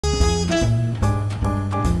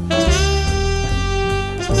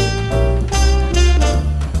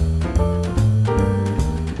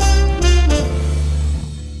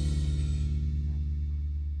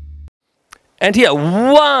And here,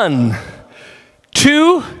 1,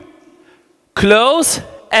 2, close,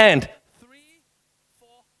 and 3, 4,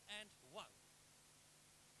 and 1.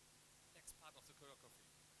 Next part of the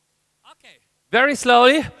choreography. Okay, very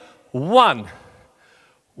slowly. 1.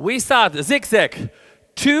 We start zigzag.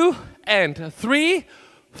 2 and 3,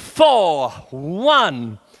 4.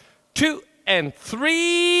 1, 2 and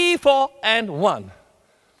 3, 4 and 1.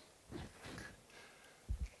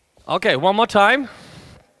 Okay, one more time.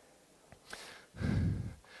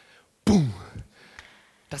 Boom.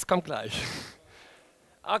 Das kommt gleich.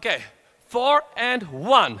 Okay, 4 and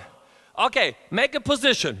 1. Okay, make a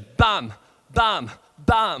position. Bam, bam,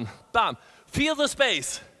 bam, bam. Feel the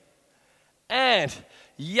space. And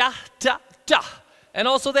ya, da, da. And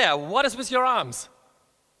also there, what is with your arms?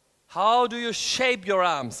 How do you shape your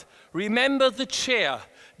arms? Remember the chair.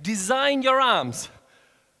 Design your arms.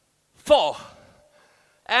 4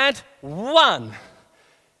 and 1.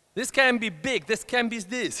 This can be big, this can be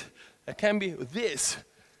this, it can be this.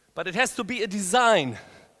 But it has to be a design.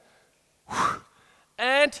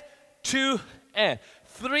 And 2 and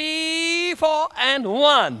 3, 4 and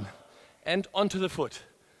 1. And onto the foot.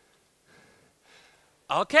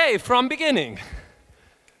 Okay, from beginning.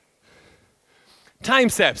 Time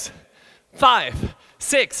steps. 5,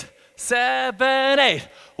 6, 7, 8.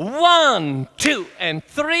 1, 2 and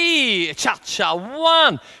 3. Cha-cha.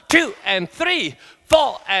 1, 2 and 3.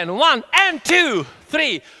 4 and 1 and 2,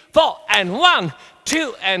 3, 4 and 1,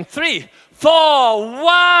 2 and 3, 4,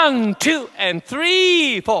 1, 2 and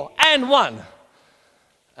 3, 4 and 1.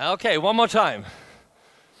 Okay, one more time.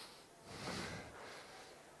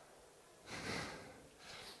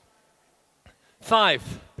 Five,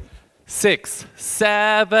 6,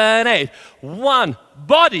 7, 8. 1,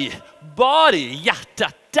 body, body, ya da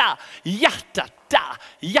da, ya da da,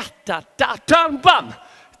 ya da da, turn bum.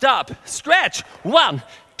 Up, stretch, 1,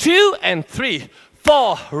 2 and 3,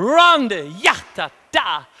 4, round, ya, da,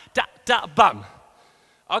 da, da, da, bum.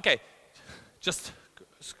 Okay, just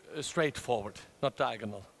straight forward, not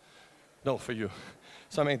diagonal. No, for you.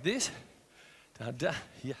 So I make this, da, da,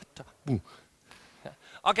 ya, da, boom.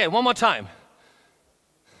 Okay, one more time.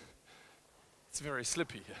 It's very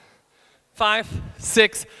slippy here. 5,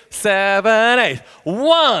 6, 7, 8.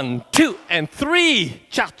 1, 2 and 3,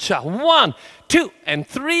 cha-cha, 1, 2 and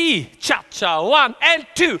 3, cha-cha, 1 and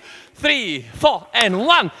 2, 3, 4 and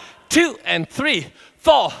 1, 2 and 3,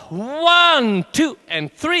 4, 1, 2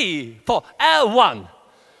 and 3, 4, and 1.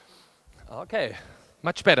 Okay,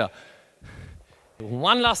 much better.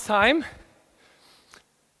 One last time.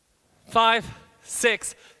 5,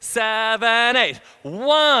 6, 7, 8.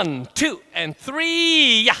 1, 2 and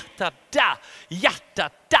 3, ya da da, ya da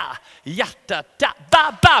da, ya da da,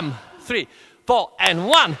 ba bam. 3, 4 and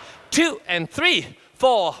 1, 2 and 3,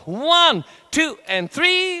 4, 1, 2 and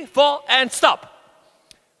 3, 4 and stop.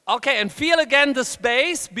 Okay, and feel again the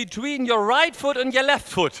space between your right foot and your left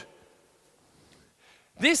foot.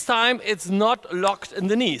 This time it's not locked in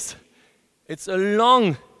the knees. It's a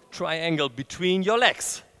long triangle between your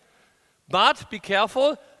legs. But be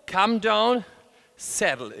careful, come down,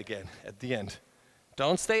 settle again at the end.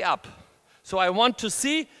 Don't stay up. So I want to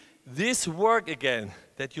see this work again,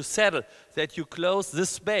 that you settle, that you close this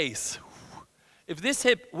space. If this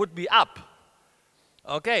hip would be up,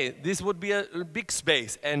 okay, this would be a big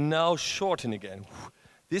space, and now shorten again.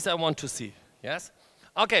 This I want to see, yes?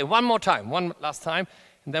 Okay, one more time, one last time,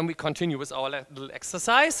 and then we continue with our little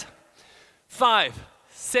exercise. 5,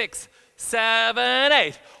 6, 7,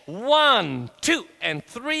 8. 1, 2 and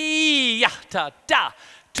 3, ya da da.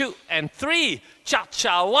 2 and 3, cha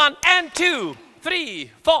cha. 1 and 2,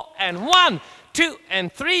 3, 4 and 1, 2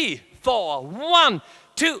 and 3, 4, 1,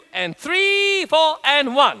 2 and 3, 4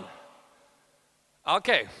 and 1.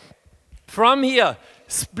 Okay, from here,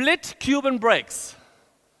 split Cuban breaks.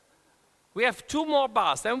 We have 2 more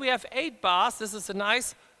bars, then we have 8 bars. This is a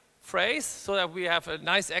nice phrase so that we have a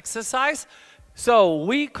nice exercise. So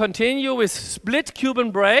we continue with split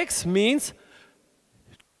Cuban breaks, means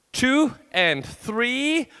 2 and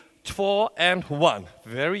 3, 4 and 1.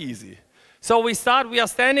 Very easy. So we are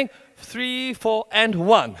standing 3, 4 and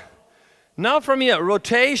 1. Now from here,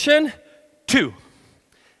 rotation 2.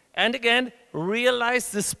 And again, realize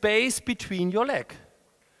the space between your leg.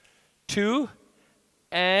 2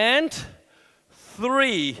 and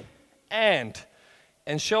 3 and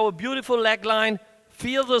show a beautiful leg line.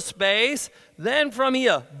 Feel the space. Then from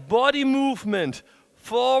here, body movement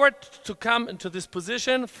forward to come into this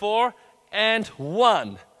position, 4 and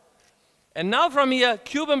 1. And now from here,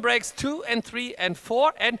 Cuban breaks 2 and 3 and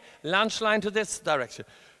 4 and lunge line to this direction.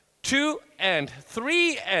 2 and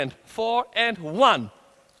 3 and 4 and 1.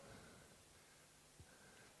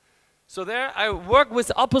 So there I work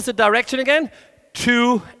with opposite direction again.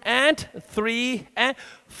 2 and 3 and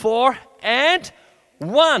 4 and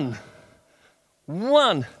 1.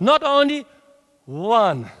 1, not only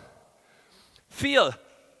 1. Feel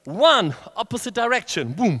 1, opposite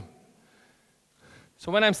direction, boom.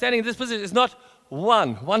 So when I'm standing in this position, it's not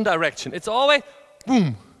one direction. It's always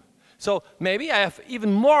boom. So maybe I have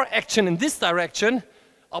even more action in this direction,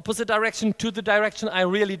 opposite direction to the direction I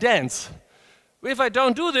really dance. If I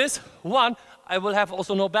don't do this, 1, I will have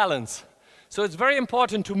also no balance. So it's very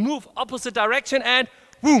important to move opposite direction and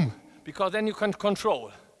boom, because then you can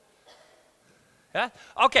control. Yeah?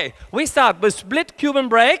 Okay, we start with split Cuban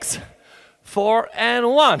breaks. 4 and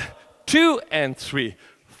 1, 2 and 3,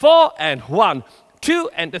 4 and 1, 2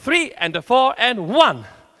 and 3 and 4 and 1.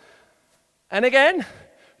 And again,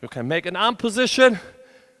 you can make an arm position.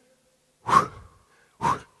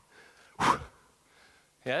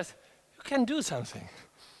 Yes, you can do something.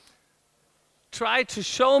 Try to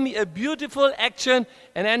show me a beautiful action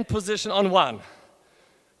and end position on 1.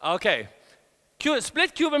 Okay,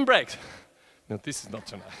 split Cuban breaks. No, this is not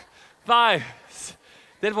tonight. 5.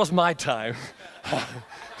 That was my time.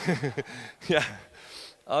 Yeah,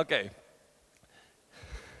 okay.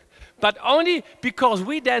 But only because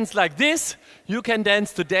we dance like this, you can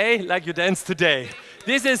dance today like you dance today.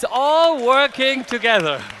 This is all working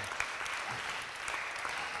together.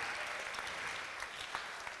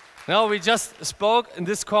 Now we just spoke in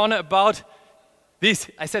this corner about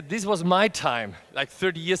this. I said this was my time, like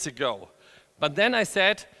 30 years ago. But then I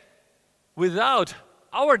said, without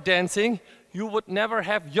our dancing, you would never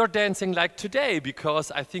have your dancing like today,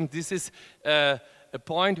 because I think this is a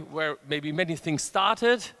point where maybe many things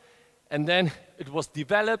started, and then it was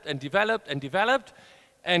developed and developed and developed,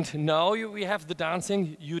 and now we have the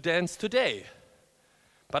dancing you dance today.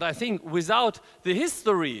 But I think without the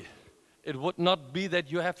history, it would not be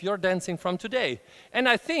that you have your dancing from today. And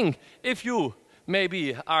I think if you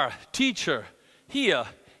maybe are a teacher here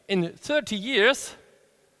in 30 years,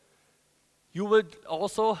 you will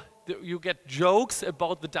also you get jokes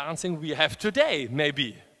about the dancing we have today,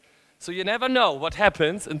 maybe. So you never know what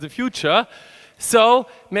happens in the future. So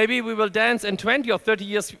maybe we will dance in 20 or 30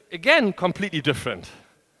 years again completely different.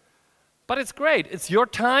 But it's great. It's your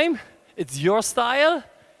time. It's your style.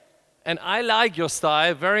 And I like your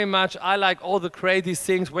style very much. I like all the crazy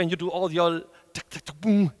things when you do all your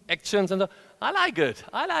boom actions. And I like it.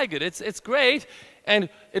 I like it. It's great. And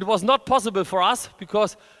it was not possible for us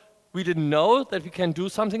because we didn't know that we can do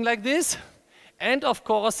something like this. And of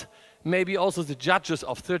course, maybe also the judges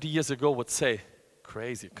of 30 years ago would say,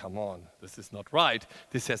 crazy, come on, this is not right.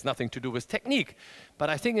 This has nothing to do with technique. But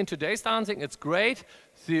I think in today's dancing, it's great.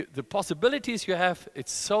 The possibilities you have,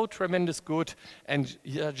 it's so tremendous good. And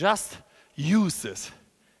you just use this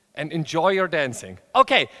and enjoy your dancing.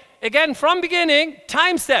 Okay, again, from beginning,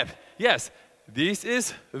 time step. Yes, this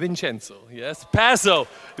is Vincenzo. Yes, Paso,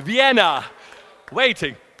 Vienna,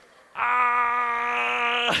 waiting.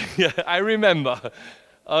 Ah, yeah, I remember.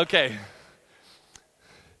 Okay.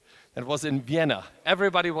 That was in Vienna.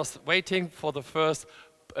 Everybody was waiting for the first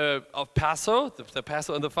of Paso, the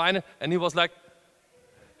Paso in the final, and he was like,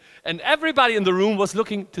 and everybody in the room was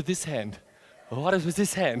looking to this hand. What is with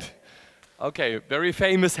this hand? Okay, very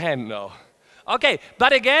famous hand now. Okay,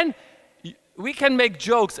 but again, we can make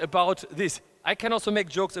jokes about this. I can also make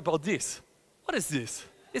jokes about this. What is this?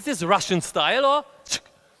 Is this Russian style or?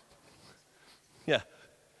 Yeah.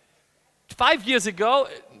 5 years ago,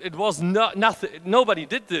 it was nothing. Nobody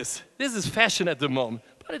did this. This is fashion at the moment,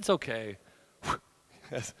 but it's okay.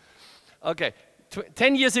 Yes. Okay.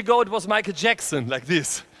 10 years ago, it was Michael Jackson, like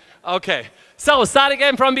this. Okay. So start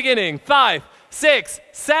again from beginning. 5, 6,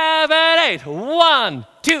 7, 8. 1,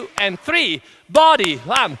 2, and 3. Body.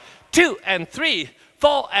 1, 2, and 3.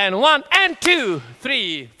 4, and 1, and 2,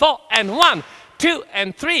 3, 4, and 1, 2,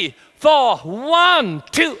 and 3. 4, 1,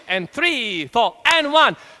 2, and 3, 4, and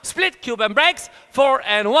 1. Split Cuban breaks, 4,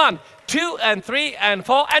 and 1, 2, and 3, and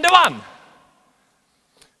 4, and 1.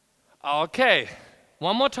 Okay,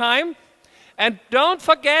 one more time. And don't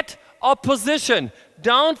forget opposition.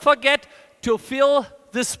 Don't forget to feel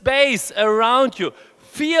the space around you.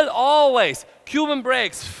 Feel always, Cuban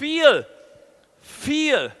breaks, feel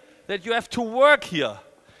that you have to work here.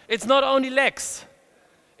 It's not only legs,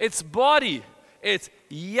 it's body. It's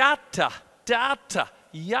yatta, data,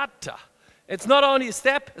 yatta. It's not only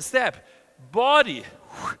step, body,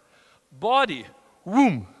 body,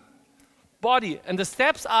 womb, body. And the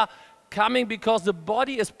steps are coming because the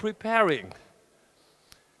body is preparing.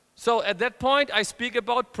 So at that point, I speak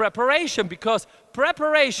about preparation, because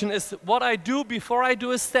preparation is what I do before I do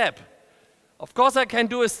a step. Of course, I can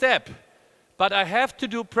do a step, but I have to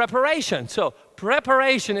do preparation. So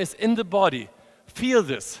preparation is in the body. Feel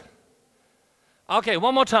this. Okay,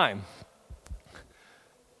 one more time.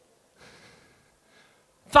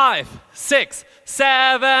 5, 6,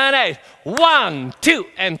 7, 8. 1, 2,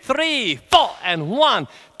 and 3, 4, and 1,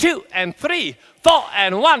 2, and 3, 4,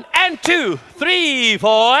 and 1, and 2, 3,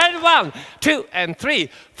 4, and 1, 2, and 3,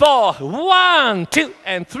 4, 1, 2,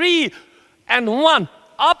 and 3, and 1.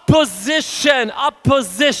 Opposition,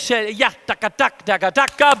 opposition. Yeah, taka, taka, taka,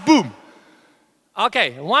 taka, boom.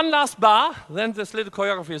 Okay, one last bar, then this little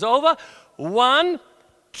choreography is over. 1,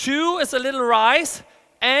 2 is a little rise,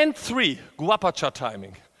 and 3, guapacha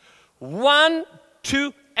timing. 1,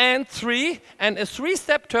 2, and 3, and a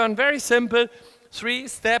 3-step turn, very simple,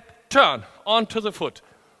 3-step turn onto the foot.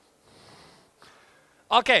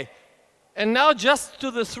 Okay, and now just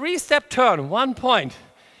to the 3-step turn, 1 point.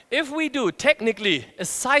 If we do technically a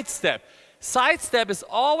side step is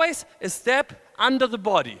always a step under the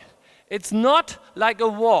body. It's not like a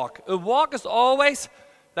walk. A walk is always,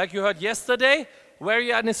 like you heard yesterday, where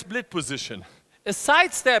you are in a split position. A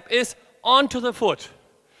side step is onto the foot.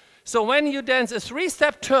 So when you dance a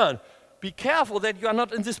 3-step turn, be careful that you are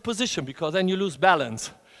not in this position because then you lose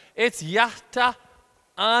balance. It's yachta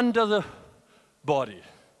under the body.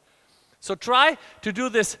 So try to do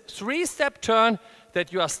this 3-step turn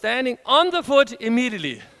that you are standing on the foot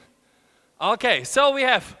immediately. Okay, so we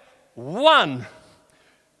have 1,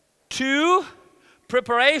 2,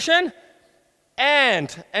 preparation,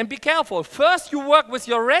 and be careful. First you work with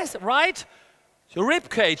your right, your rib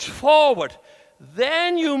cage forward.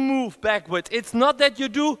 Then you move backwards. It's not that you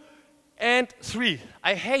do and 3.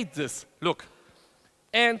 I hate this. Look.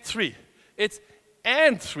 And 3. It's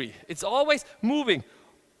and 3. It's always moving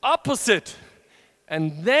opposite.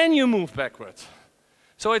 And then you move backwards.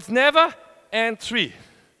 So it's never and 3.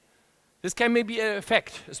 This can maybe be an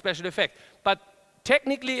effect, a special effect. But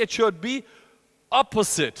technically it should be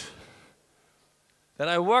opposite. That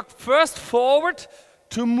I work first forward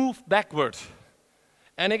to move backward.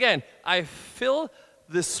 And again, I fill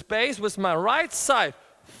the space with my right side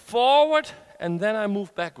forward and then I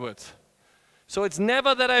move backwards. So it's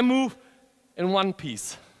never that I move in one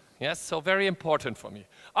piece. Yes, so very important for me.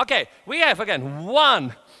 Okay, we have again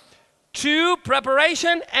 1, 2,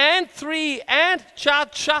 preparation, and 3, and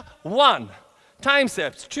cha-cha, 1. Time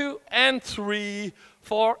steps, 2 and 3,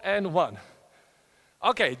 4 and 1.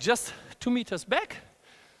 Okay, just 2 meters back.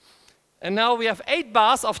 And now we have 8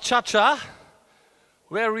 bars of cha-cha,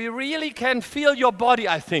 where we really can feel your body,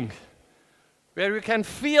 I think. Where you can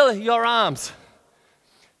feel your arms.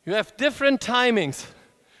 You have different timings.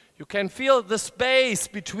 You can feel the space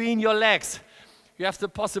between your legs. You have the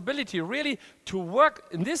possibility really to work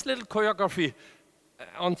in this little choreography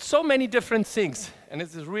on so many different things. And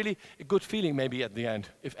it is really a good feeling maybe at the end,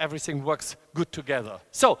 if everything works good together.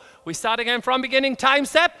 So, we start again from beginning. Time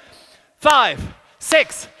step. 5,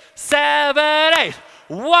 6, 7, 8.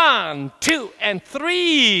 1, 2, and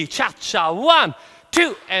 3. Cha-cha. 1,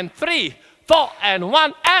 2, and 3. 4, and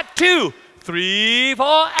 1, and 2. 3,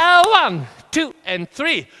 4, and 1. 2, and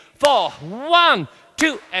 3. 4, 1,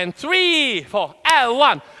 2, and 3. 4, and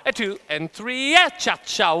 1, and 2, and 3.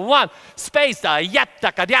 Cha-cha. 1. Space da.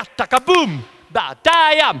 Yattaka, yattaka, boom. Ba, da,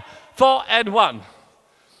 yam. 4, and 1.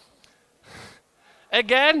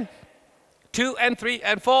 Again. 2, and 3,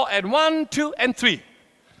 and 4, and 1, 2, and 3.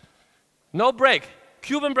 No break.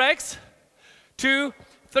 Cuban breaks. 2,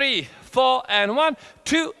 3, 4, and 1.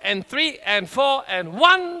 2, and 3, and 4, and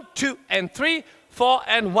 1. 2, and 3, 4,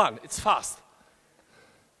 and 1. It's fast.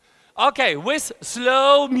 Okay, with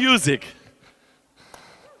slow music.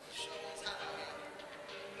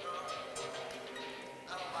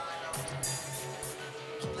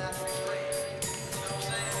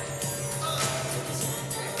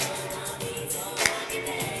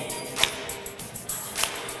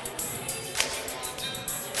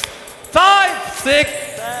 Five, 6,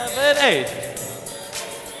 7, 8.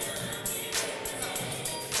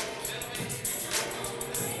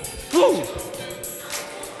 Woo!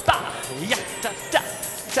 Da, ya, da, da,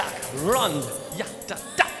 da, run, ya, da,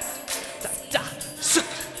 da, da, da, suk,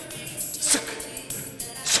 suk,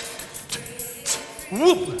 suk,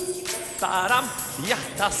 whoop, ba-dam, ya,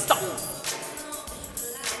 da, stop.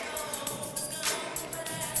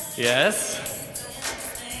 Yes.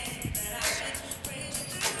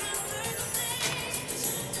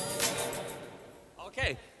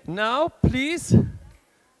 Okay, now please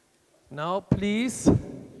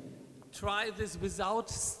try this without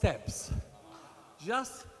steps.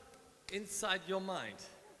 Just inside your mind.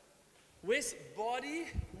 With body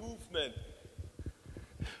movement.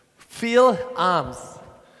 Feel arms,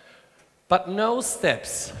 but no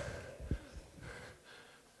steps.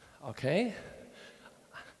 Okay.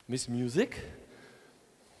 Miss Music.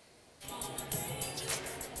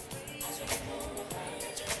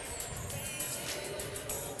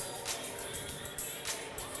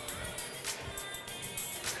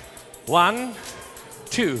 One,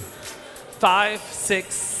 2, 5,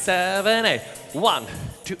 6, 7, 8. 1,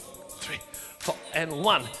 2, 3, 4, and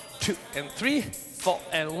 1, 2, and 3, 4,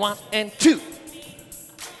 and 1, and 2.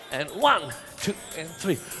 And 1, 2, and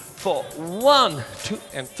 3, 4, 1, 2,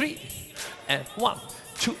 and 3, and 1,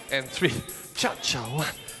 2, and 3. Cha-cha, 1,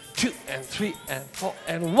 2, and 3, and 4,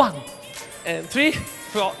 and 1, and 3,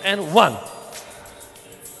 4, and 1.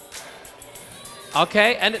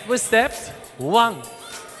 Okay, and it was steps. 1,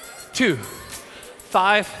 2,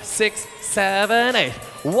 5, 6, 7, 8.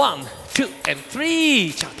 1, 2, and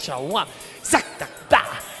 3. Cha-cha, 1.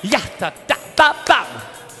 Sak-da-da, ya-da-da, ba-bam.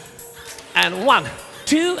 And 1,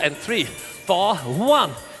 2, and 3, 4,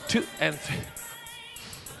 1, 2, and 3.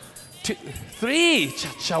 2, 3,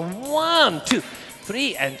 cha-cha, 1, 2,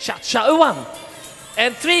 3, and cha-cha, 1,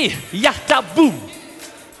 and 3, ya-da, boom.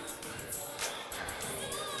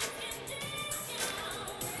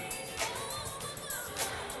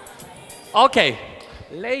 Okay,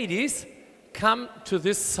 ladies, come to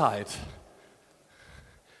this side.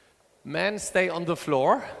 Men, stay on the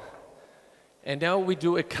floor. And now we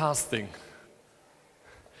do a casting.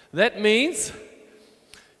 That means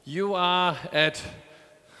you are at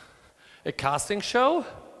a casting show.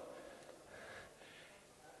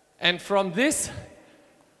 And from this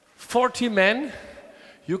 40 men,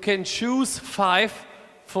 you can choose 5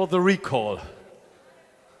 for the recall.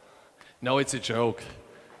 No, it's a joke.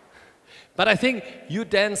 But I think you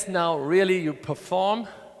dance now, really, you perform.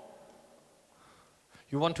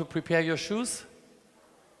 You want to prepare your shoes?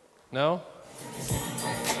 No?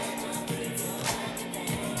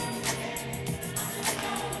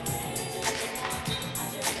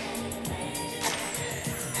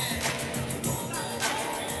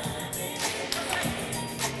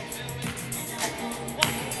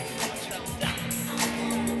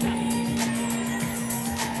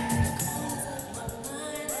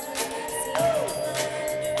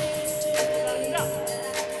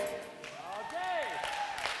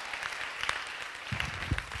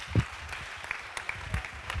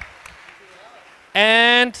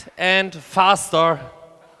 And faster.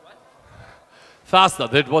 Faster,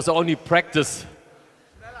 that was only practice.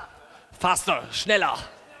 Faster, schneller.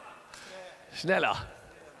 Schneller.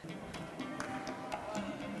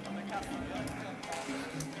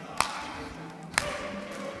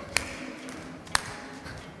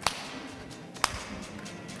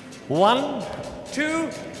 One,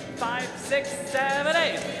 2, 5, 6, 7,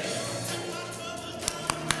 8.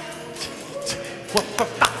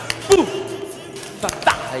 Boom. Da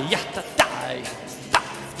da ya da da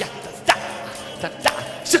ya da da da da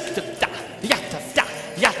shuk da da ya da da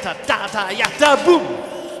ya da da da ya da boom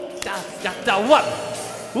da ya da 1.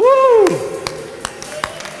 Woo!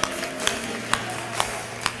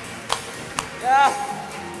 Yeah.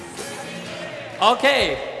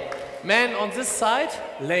 Okay, men on this side,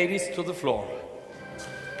 ladies to the floor.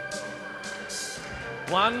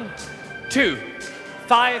 1, 2,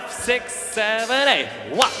 5, 6, 7, 8.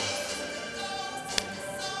 1.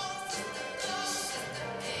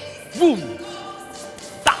 Boom!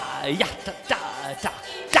 Da ya da da da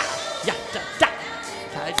da ya da da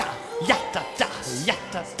da da ya da da ya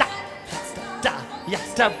da da da ya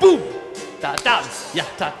da boom! Da da ya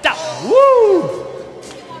da da. Woo!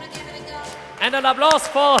 And an applause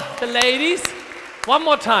for the ladies. One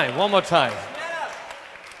more time, one more time.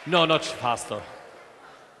 No, not faster.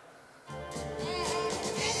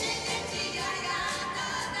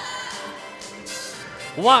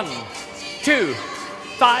 One, 2,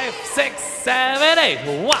 5, 6, 7, 8.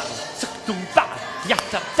 1, ya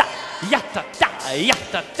da da, ya da da, ya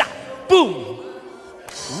da da, boom.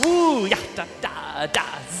 Woo, ya da da da,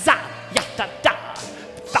 za, ya da da,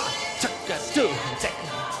 ba, chaka do,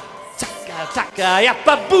 chaka chaka, ya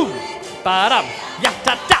ba boom, ba dum, ya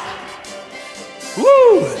da da.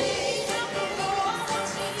 Woo.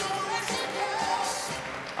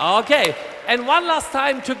 Okay, and one last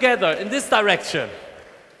time together in this direction.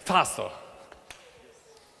 Faster.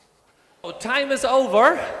 So time is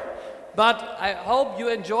over, but I hope you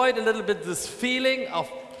enjoyed a little bit this feeling of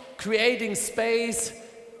creating space,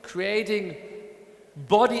 creating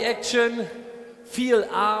body action, feel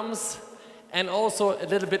arms, and also a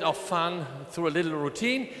little bit of fun through a little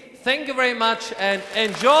routine. Thank you very much and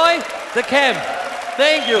enjoy the camp.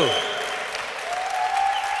 Thank you.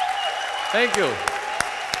 Thank you.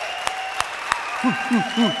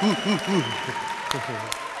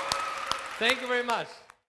 Thank you very much.